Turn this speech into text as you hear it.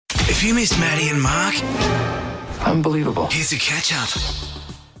If you missed Maddie and Mark, Unbelievable. here's a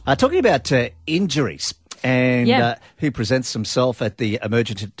catch-up. Talking about injuries and who presents himself at the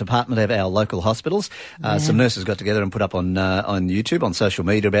emergency department of our local hospitals. Some nurses got together and put up on YouTube, on social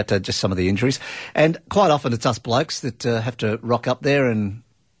media, about just some of the injuries. And quite often it's us blokes that have to rock up there and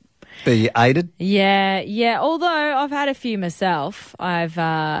be aided. Yeah. Although I've had a few myself.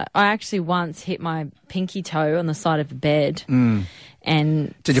 I actually once hit my pinky toe on the side of the bed.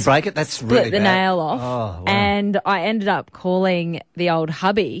 And did you break it? That's really split the bad. nail off. Oh, wow. And I ended up calling the old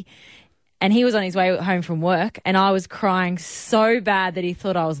hubby, and he was on his way home from work, and I was crying so bad that he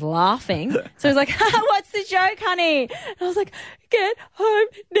thought I was laughing. So he was like, "What's the joke, honey?" And I was like, "Get home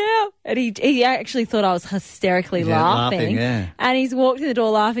now." And he actually thought I was hysterically laughing. Yeah. And he's walked in the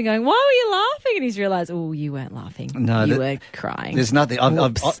door laughing, going, "Why were you laughing?" And he's realised, "Oh, you weren't laughing. No, you were crying." There's nothing.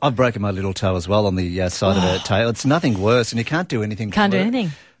 I've broken my little toe as well on the side of her tail. It's nothing worse, and you can't do anything. Can't do for it.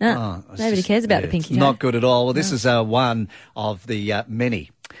 anything. No, nobody cares about the pinky toe. Not good at all. Well, this is one of the many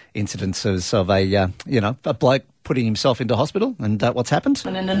incidences of a bloke putting himself into hospital, and what's happened.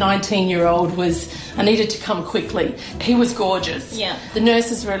 And a 19-year-old I needed to come quickly. He was gorgeous. Yeah. The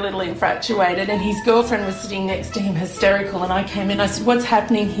nurses were a little infatuated, and his girlfriend was sitting next to him hysterical, and I came in, I said, "What's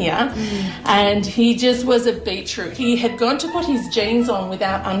happening here?" And he just was a beetroot. He had gone to put his jeans on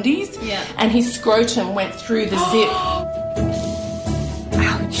without undies, and his scrotum went through the zip.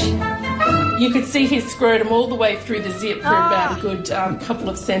 You could see his scrotum all the way through the zip for about a good couple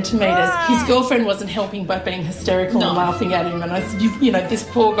of centimetres. His girlfriend wasn't helping by being hysterical and laughing at him. And I said, you know, this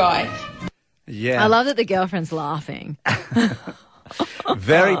poor guy. Yeah. I love that the girlfriend's laughing.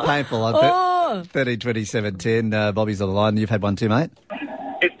 Very painful. 30 2017. Bobby's on the line. You've had one too, mate?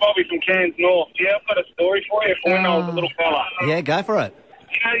 It's Bobby from Cairns North. Yeah, I've got a story for you from when I was a little fella. Yeah, go for it.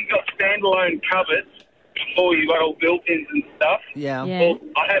 You know, you got standalone cupboards before you got all built-ins and stuff. Yeah. Well,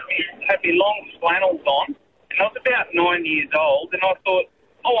 I had my long flannels on, and I was about 9 years old, and I thought,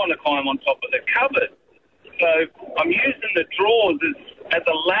 I want to climb on top of the cupboard. So I'm using the drawers as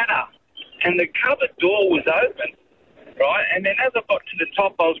a ladder, and the cupboard door was open, right? And then as I got to the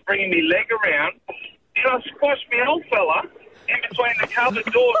top, I was bringing my leg around, and I squashed my old fella in between the cupboard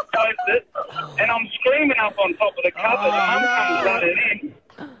door, closed it, and I'm screaming up on top of the cupboard, and Mum comes running in.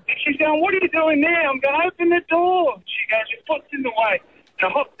 And she's going, "What are you doing there?" I'm going, "Open the door." She goes, "Your foot's in the way." And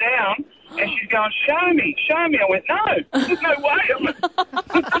I hopped down, and she's going, "Show me, show me." I went, "No, there's no way."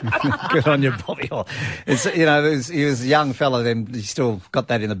 Good on you, Bobby. He was a young fella, then he still got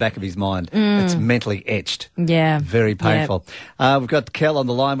that in the back of his mind. It's mentally etched. Yeah. Very painful. We've got Kel on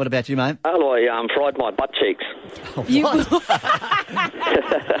the line. What about you, mate? Hello, I fried my butt cheeks.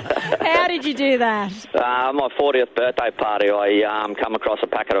 How did you do that? My 40th birthday party, I come across a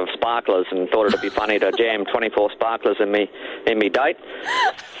packet of sparklers and thought it'd be funny to jam 24 sparklers in me date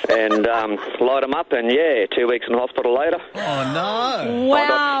and light them up, and 2 weeks in hospital later. Oh, no.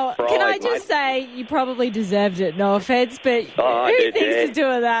 Wow. fried, Can I just say, you probably deserved it, no offence, but I who did, thinks of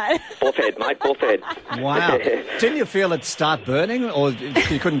doing that? Buffhead, mate, buffhead. Wow. Didn't you feel it start burning, or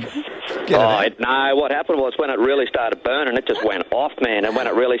you couldn't get it out? No, what happened was when it really started burning, it just went off, man. And when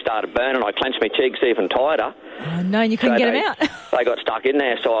it really started burning, I clenched my cheeks even tighter. Oh, no, and you couldn't get them out. They got stuck in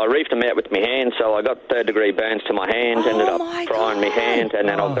there, so I reefed them out with my hands. So I got third-degree burns to my hands, ended up frying my hand, and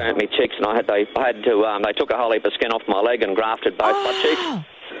then I burnt my cheeks. And they took a whole heap of skin off my leg and grafted both butt cheeks.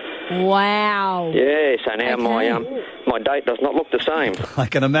 Wow. Yeah, so now my date does not look the same. I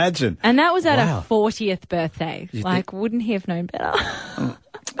can imagine. And that was at a 40th birthday. Wouldn't he have known better?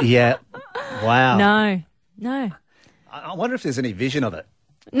 Yeah. Wow. No. I wonder if there's any vision of it.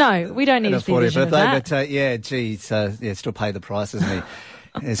 No, we don't need to see vision of that. But still pay the price, isn't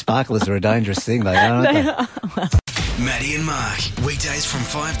he? Sparklers are a dangerous thing, they are, aren't they? Maddie and Mark, weekdays from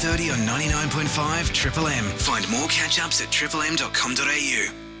 5:30 on 99.5 Triple M. Find more catch-ups at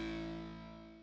triplem.com.au.